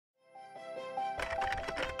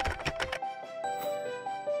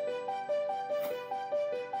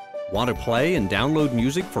Want to play and download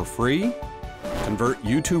music for free? Convert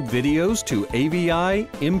YouTube videos to AVI,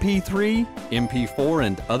 MP3, MP4,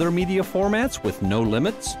 and other media formats with no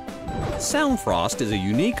limits? SoundFrost is a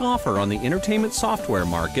unique offer on the entertainment software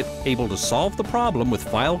market, able to solve the problem with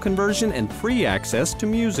file conversion and free access to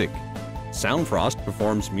music. SoundFrost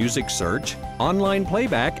performs music search, online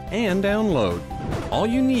playback, and download. All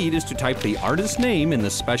you need is to type the artist's name in the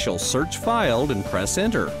special search field and press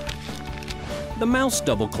enter. The mouse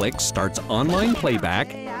double-click starts online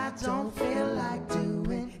playback,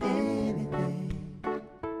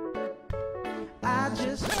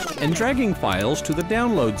 and dragging files to the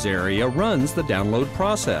downloads area runs the download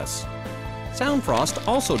process. SoundFrost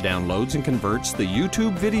also downloads and converts the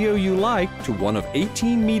YouTube video you like to one of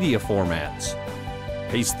 18 media formats.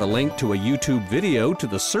 Paste the link to a YouTube video to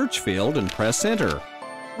the search field and press enter.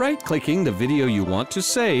 Right-clicking the video you want to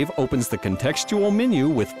save opens the contextual menu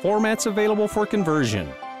with formats available for conversion.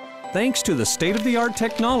 Thanks to the state-of-the-art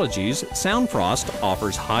technologies, SoundFrost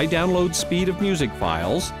offers high download speed of music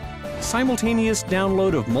files, simultaneous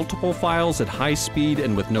download of multiple files at high speed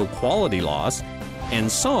and with no quality loss, and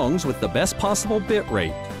songs with the best possible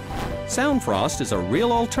bitrate. SoundFrost is a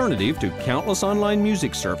real alternative to countless online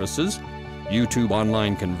music services, YouTube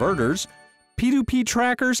online converters, P2P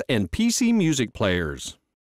trackers, and PC music players.